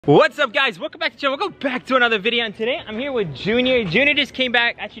What's up, guys? Welcome back to the channel. Welcome back to another video, and today I'm here with Junior. Junior just came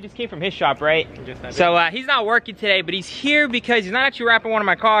back, actually just came from his shop, right? So he's not working today, but he's here because he's not actually wrapping one of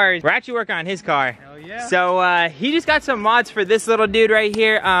my cars. We're actually working on his car. Hell yeah. So he just got some mods for this little dude right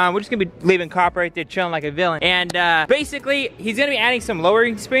here. We're just gonna be leaving cop right there chilling like a villain. And basically, he's gonna be adding some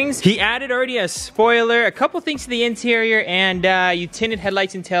lowering springs. He added already a spoiler, a couple things to the interior, and you tinted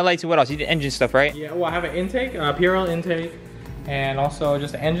headlights and taillights, and what else? You did engine stuff, right? Yeah, well, I have an intake, PRL intake, and also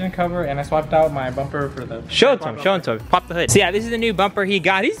just an engine cover, and I swapped out my bumper for the... Show it to him, Pop the hood. So yeah, this is the new bumper he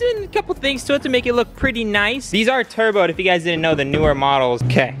got. He's doing a couple things to it to make it look pretty nice. These are turboed, if you guys didn't know, the newer models.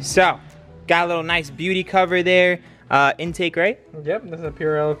 Okay, so, got a little nice beauty cover there. Intake, right? Yep, this is a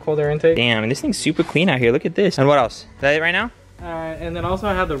PRL cold air intake. Damn, and this thing's super clean out here. Look at this. And what else? Is that it right now? And then also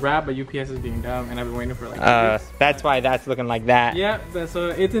I have the wrap, but UPS is being dumb, and I've been waiting for like 2 weeks. That's why that's looking like that. Yeah, so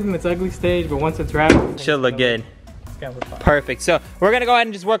it's in its ugly stage, but once it's wrapped... Should look good. Perfect. So we're gonna go ahead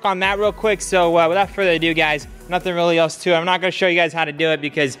and just work on that real quick. So without further ado, guys, nothing really else to it. I'm not gonna show you guys how to do it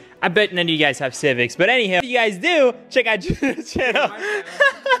because I bet none of you guys have Civics. But anyhow, if you guys do, check out Junior's channel.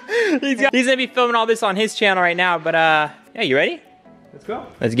 He's gonna be filming all this on his channel right now. But yeah, you ready? Let's go.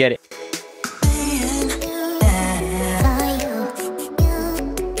 Let's get it.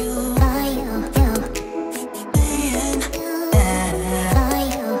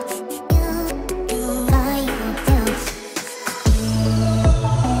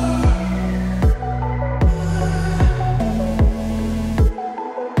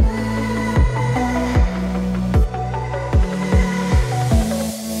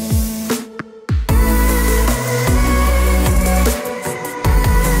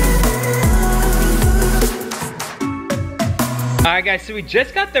 Alright guys, so we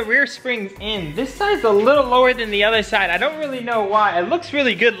just got the rear springs in. This side's a little lower than the other side. I don't really know why. It looks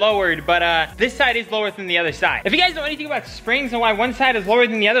really good lowered, but this side is lower than the other side. If you guys know anything about springs and why one side is lower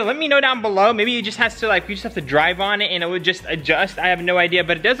than the other, let me know down below. Maybe you just have to drive on it and it would just adjust. I have no idea,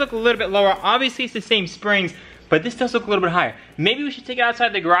 but it does look a little bit lower. Obviously it's the same springs, but this does look a little bit higher. Maybe we should take it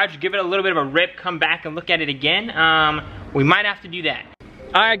outside the garage, give it a little bit of a rip, come back and look at it again. We might have to do that.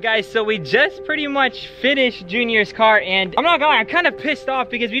 Alright guys, so we just pretty much finished Junior's car, and I'm not gonna lie, I'm kind of pissed off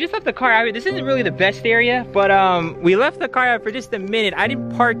because we just left the car out here. This isn't really the best area, but we left the car out for just a minute. I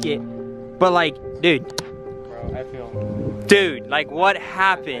didn't park it, but like, dude. Bro, I feel... Dude, like what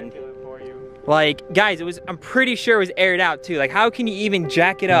happened? I feel it for you. Like, guys, I'm pretty sure it was aired out too. Like, how can you even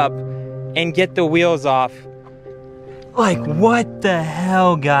jack it up and get the wheels off? Like, what the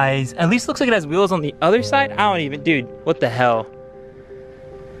hell, guys? At least looks like it has wheels on the other side. I don't even, dude, what the hell?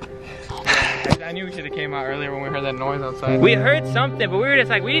 I knew we should have came out earlier when we heard that noise outside. We heard something, but we were just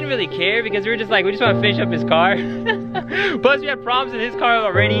like, we didn't really care because we were just like, we just want to finish up his car. Plus we had problems with his car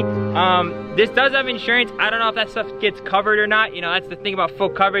already. This does have insurance. I don't know if that stuff gets covered or not. You know, that's the thing about full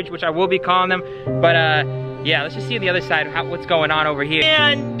coverage, which I will be calling them. But yeah, let's just see on the other side what's going on over here.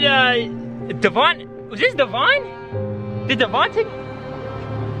 And Devon, was this Devon? Did Devon take?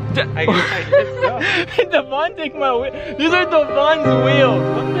 I guess so. Did Devon take my wheel? These are Devon's wheels.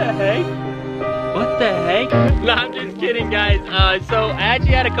 What the heck? What the heck? No, I'm just kidding, guys. So I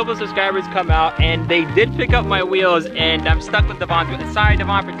actually had a couple of subscribers come out and they did pick up my wheels, and I'm stuck with Devon's wheels. Sorry,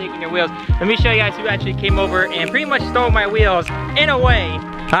 Devon, for taking your wheels. Let me show you guys who actually came over and pretty much stole my wheels in a way.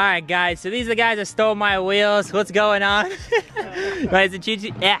 All right, guys, so these are the guys that stole my wheels. What's going on? Yeah, you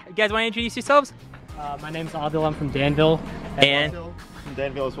guys want to introduce yourselves? My name's Adil, I'm from Danville. And from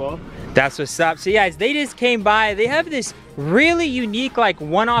Danville as well. That's what's up. So guys, they just came by. They have this really unique, like,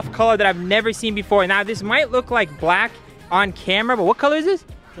 one-off color that I've never seen before. Now, this might look like black on camera, but what color is this?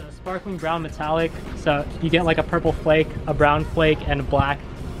 It's a sparkling brown metallic. So you get like a purple flake, a brown flake, and a black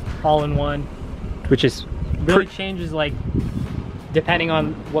all in one. Which is really changes, like, depending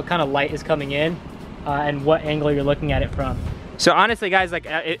on what kind of light is coming in and what angle you're looking at it from. So honestly, guys, like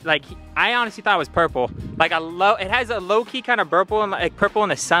I honestly thought it was purple. Like it has a low-key kind of purple and like purple in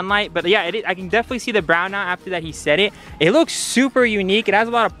the sunlight. But yeah, I can definitely see the brown now after that he said it. It looks super unique. It has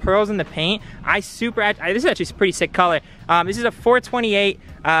a lot of pearls in the paint. This is actually a pretty sick color. This is a 428.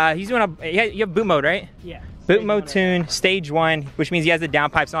 He's doing you have boot mode, right? Yeah. Boot mode tune, stage 1, which means he has the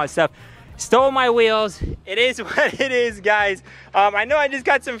downpipes and all that stuff. Stole my wheels. It is what it is, guys. I know I just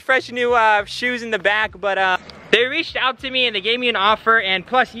got some fresh new shoes in the back, but they reached out to me and they gave me an offer, and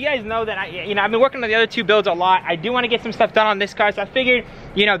plus you guys know that I've been working on the other two builds a lot. I do want to get some stuff done on this car, so I figured,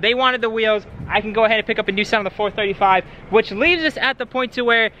 they wanted the wheels. I can go ahead and pick up and do some on the 435, which leaves us at the point to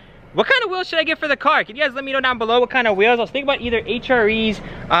where, what kind of wheels should I get for the car? Can you guys let me know down below what kind of wheels? I was thinking about either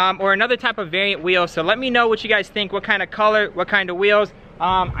HREs or another type of variant wheel, so let me know what you guys think, what kind of color, what kind of wheels.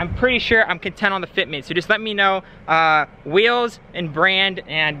 I'm pretty sure I'm content on the fitment. So just let me know wheels and brand,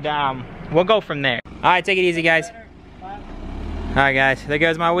 and we'll go from there. All right, take it easy, guys. All right, guys, there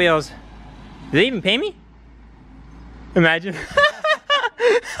goes my wheels. Did they even pay me? Imagine.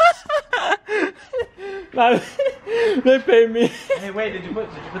 They paid me. Hey, wait, did you put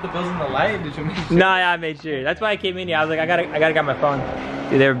the bills in the light? Did you make sure? No, yeah, I made sure. That's why I came in here. I was like, I gotta get my phone.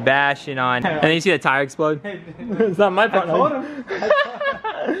 Dude, they're bashing on. And then you see the tire explode. It's not my fault. I told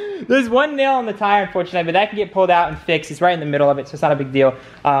him. There's one nail on the tire, unfortunately, but that can get pulled out and fixed. It's right in the middle of it, so it's not a big deal.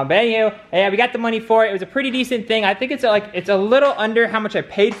 But anywho, yeah, we got the money for it. It was a pretty decent thing. I think it's a little under how much I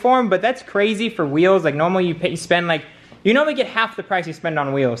paid for them, but that's crazy for wheels. Like normally you spend like, you normally get half the price you spend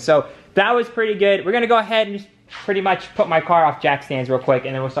on wheels. So that was pretty good. We're gonna go ahead and just pretty much put my car off jack stands real quick,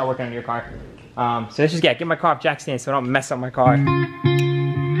 and then we'll start working on your car. So let's just get my car off jack stands so I don't mess up my car.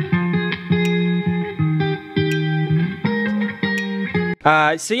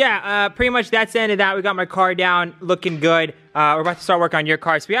 So yeah, pretty much that's the end of that. We got my car down, looking good. We're about to start working on your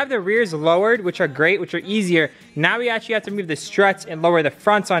car. So we have the rears lowered, which are great, which are easier. Now we actually have to move the struts and lower the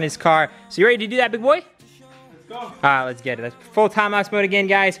fronts on his car. So you ready to do that, big boy? Let's go. All right, let's get it. That's full time-lapse mode again,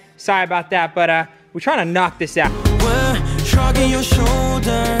 guys. Sorry about that, but we're trying to knock this out. We're shrugging your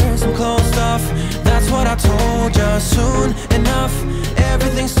shoulders and closed off. That's what I told you. Soon enough,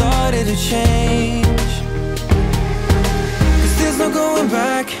 everything started to change. There's no going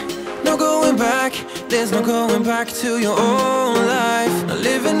back, no going back. There's no going back to your old life. Not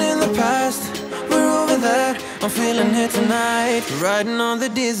living in the past, we're over that. I'm feeling it tonight, riding on the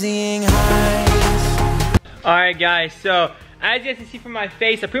dizzying highs. Alright guys, so as you guys can see from my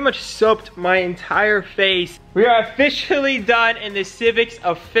face, I pretty much soaped my entire face. We are officially done and the Civic's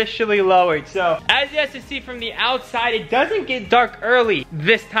officially lowered. So as you guys can see from the outside, it doesn't get dark early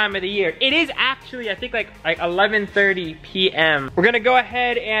this time of the year. It is actually, I think like 11:30 p.m. We're gonna go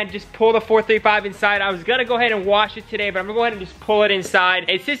ahead and just pull the 435 inside. I was gonna go ahead and wash it today, but I'm gonna go ahead and just pull it inside.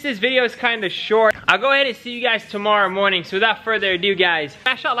 And since this video is kind of short, I'll go ahead and see you guys tomorrow morning. So without further ado, guys,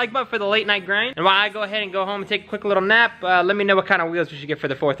 smash that like button for the late night grind. And while I go ahead and go home and take a quick little nap, let me know what kind of wheels we should get for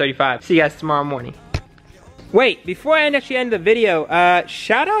the 435. See you guys tomorrow morning. Wait, before I actually end the video,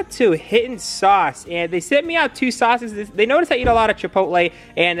 shout out to Hidden Sauce, and they sent me out 2 sauces. They noticed I eat a lot of Chipotle,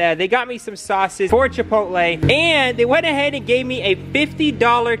 and they got me some sauces for Chipotle, and they went ahead and gave me a $50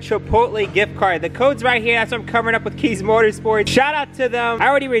 Chipotle gift card. The code's right here. That's what I'm covering up with KiesMotorsports. Shout out to them. I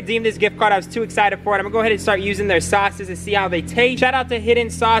already redeemed this gift card. I was too excited for it. I'm gonna go ahead and start using their sauces and see how they taste. Shout out to Hidden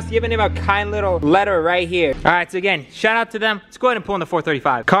Sauce, giving them a kind little letter right here. All right, so again, shout out to them. Let's go ahead and pull in the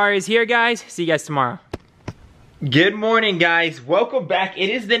 435. Car is here, guys. See you guys tomorrow. Good morning, guys. Welcome back. It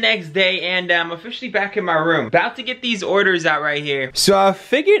is the next day, and I'm officially back in my room. About to get these orders out right here. So I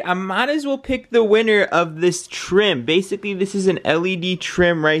figured I might as well pick the winner of this trim. Basically, this is an LED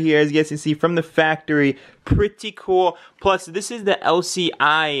trim right here, as you guys can see from the factory. Pretty cool. Plus, this is the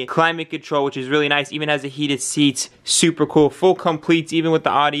LCI climate control, which is really nice. Even has the heated seats. Super cool. Full complete, even with the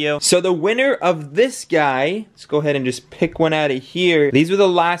audio. So the winner of this guy, let's go ahead and just pick one out of here. These were the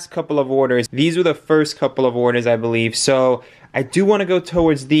last couple of orders. These were the first couple of orders, I believe. So I do want to go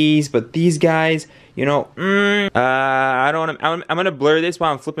towards these, but these guys, you know, I don't want to, I'm going to blur this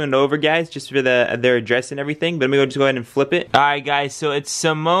while I'm flipping it over, guys, just for their address and everything, but I'm going to just go ahead and flip it. All right, guys, so it's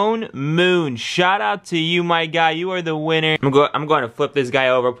Simone Moon. Shout out to you, my guy. You are the winner. I'm going to flip this guy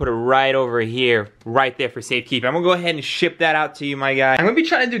over, put it right over here, right there for safekeeping. I'm going to go ahead and ship that out to you, my guy. I'm going to be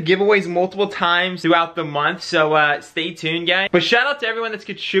trying to do giveaways multiple times throughout the month, so stay tuned, guys. But shout out to everyone that's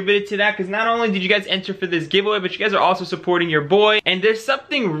contributed to that, because not only did you guys enter for this giveaway, but you guys are also supporting your boy. And there's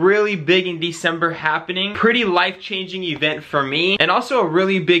something really big in December happening. Pretty life-changing event for me, and also a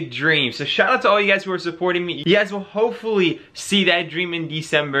really big dream. So shout out to all you guys who are supporting me. You guys will hopefully see that dream in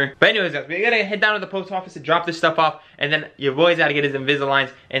December. But anyways, guys, we gotta head down to the post office to drop this stuff off, and then your boy's gotta get his Invisaligns,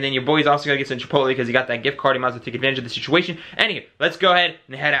 and then your boy's also gotta get some Chipotle because he got that gift card. He might as well take advantage of the situation. Anyway, let's go ahead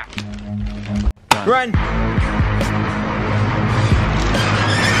and head out. Run!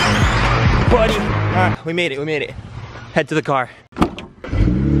 Buddy! Alright, we made it, we made it. Head to the car.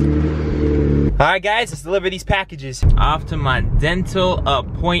 Alright guys, let's deliver these packages. Off to my dental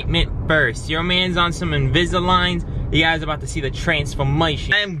appointment first. Your man's on some Invisaligns. You guys are about to see the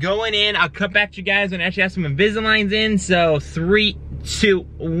transformation. I am going in. I'll cut back to you guys when I actually have some Invisaligns in. So 3, 2,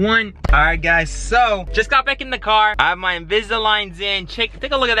 1. Alright guys, so just got back in the car. I have my Invisaligns in. Take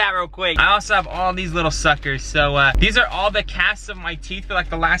a look at that real quick. I also have all these little suckers. So these are all the casts of my teeth for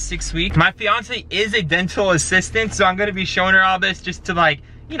like the last 6 weeks. My fiance is a dental assistant, so I'm gonna be showing her all this just to like,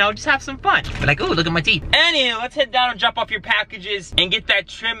 you know, just have some fun. But like, oh, look at my teeth. Anyway, let's head down and drop off your packages and get that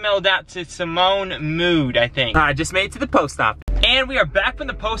trim mailed out to Simone Mood, I think. I just made it to the post office. And we are back from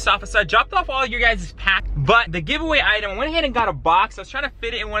the post office. So I dropped off all your guys' pack, but the giveaway item, I went ahead and got a box. I was trying to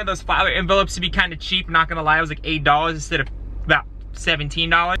fit it in one of those filer envelopes to be kind of cheap, not gonna lie. It was like $8 instead of about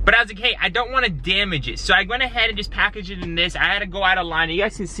 $17. But I was like, hey, I don't want to damage it. So I went ahead and just packaged it in this. I had to go out of line. You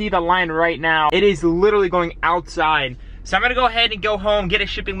guys can see the line right now. It is literally going outside. So I'm gonna go ahead and go home, get a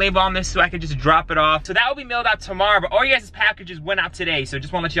shipping label on this so I can just drop it off. So that will be mailed out tomorrow, but all you guys' packages went out today. So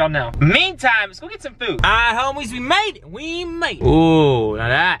just wanna let y'all know. Meantime, let's go get some food. Alright, homies, we made it. We made it. Ooh, now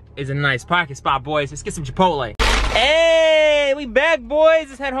that is a nice parking spot, boys. Let's get some Chipotle. Hey, we back, boys.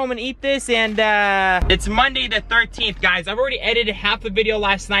 Let's head home and eat this. And it's Monday the 13th, guys. I've already edited half the video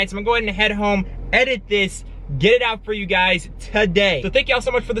last night, so I'm gonna go ahead and head home, edit this, get it out for you guys today. So thank y'all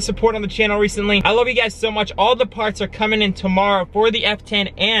so much for the support on the channel recently. I love you guys so much. All the parts are coming in tomorrow for the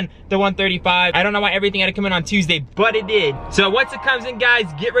F10 and the 135. I don't know why everything had to come in on Tuesday, but it did. So once it comes in,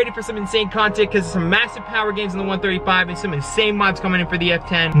 guys, get ready for some insane content because there's some massive power games in the 135 and some insane mods coming in for the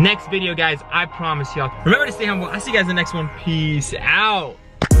F10. Next video, guys, I promise y'all. Remember to stay humble. I'll see you guys in the next one. Peace out.